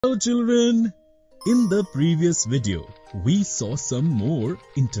Hello children! In the previous video, we saw some more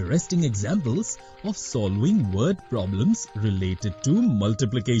interesting examples of solving word problems related to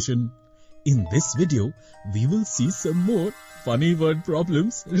multiplication. In this video, we will see some more funny word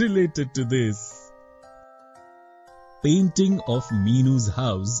problems related to this. Painting of Meenu's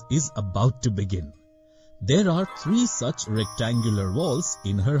house is about to begin. There are 3 such rectangular walls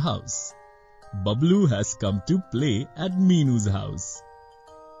in her house. Bablu has come to play at Meenu's house.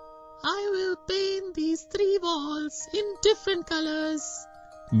 I will paint these 3 walls in different colors,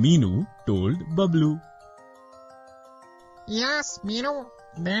 Meenu told Bablu. Yes, Meenu,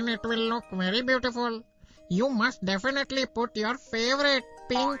 then it will look very beautiful. You must definitely put your favorite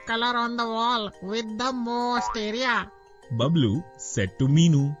pink color on the wall with the most area, Bablu said to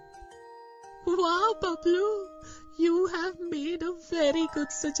Meenu. Wow, Bablu, you have made a very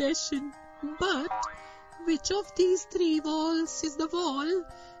good suggestion. But which of these 3 walls is the wall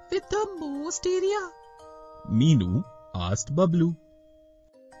with the most area? Meenu asked Bablu.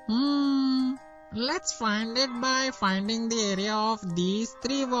 Let's find it by finding the area of these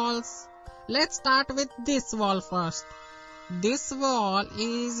 3 walls. Let's start with this wall first. This wall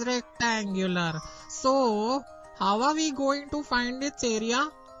is rectangular. So, how are we going to find its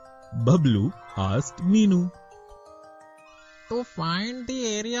area? Bablu asked Meenu. To find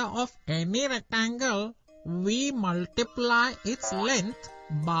the area of any rectangle, we multiply its length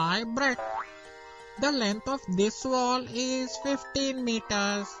by breadth. The length of this wall is 15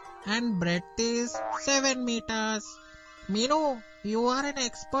 meters and breadth is 7 meters. Meenu, you are an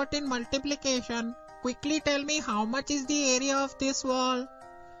expert in multiplication. Quickly tell me how much is the area of this wall?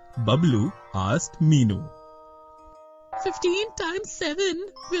 Bablu asked Meenu. 15 times 7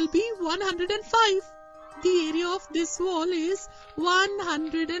 will be 105. The area of this wall is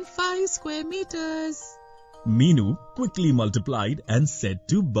 105 square meters. Meenu quickly multiplied and said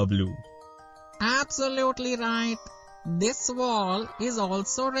to Bablu. Absolutely right. This wall is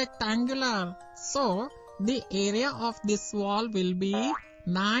also rectangular. So, the area of this wall will be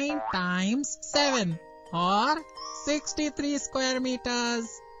 9 times 7 or 63 square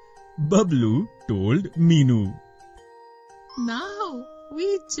meters. Bablu told Meenu. Now,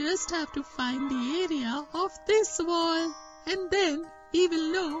 we just have to find the area of this wall and then we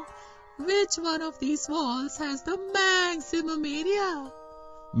will know which one of these walls has the maximum area.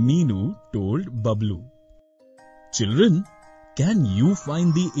 Meenu told Bablu. Children, can you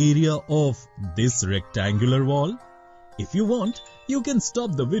find the area of this rectangular wall? If you want, you can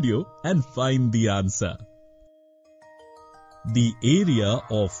stop the video and find the answer. The area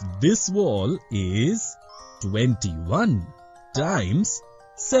of this wall is 21 times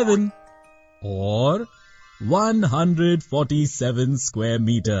 7 or 147 square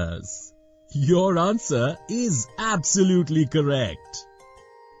meters. Your answer is absolutely correct.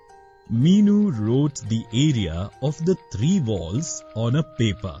 Meenu wrote the area of the 3 walls on a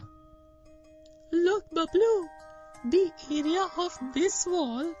paper. Look, Bablu, the area of this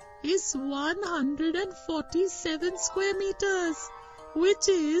wall is 147 square meters, which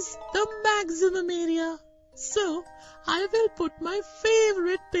is the maximum area. So, I will put my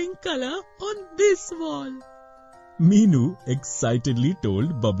favorite pink color on this wall. Meenu excitedly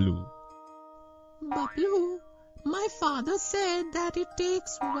told Bablu. Bablu, my father said that it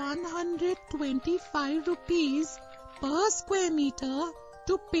takes 125 rupees per square meter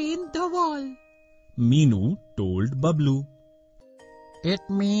to paint the wall. Meenu told Bablu. It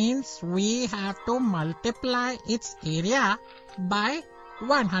means we have to multiply its area by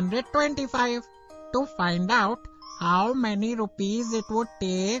 125 to find out how many rupees it would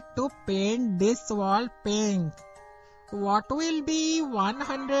take to paint this wall pink. What will be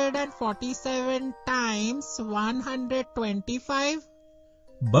 147 times 125?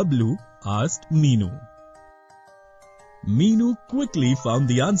 Bablu asked Meenu. Meenu quickly found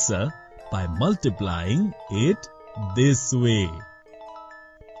the answer by multiplying it this way.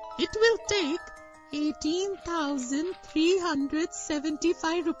 It will take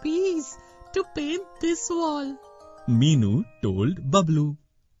 18,375 rupees to paint this wall. Meenu told Bablu.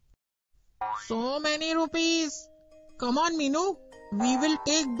 So many rupees. Come on, Meenu. We will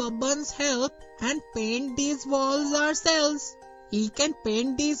take Babban's help and paint these walls ourselves. He can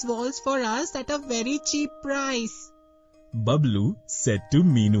paint these walls for us at a very cheap price. Bablu said to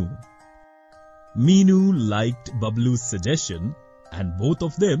Meenu. Meenu liked Bablu's suggestion and both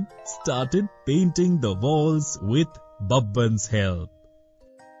of them started painting the walls with Babban's help.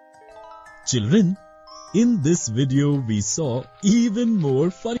 Children, in this video we saw even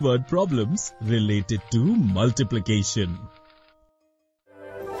more funny word problems related to multiplication.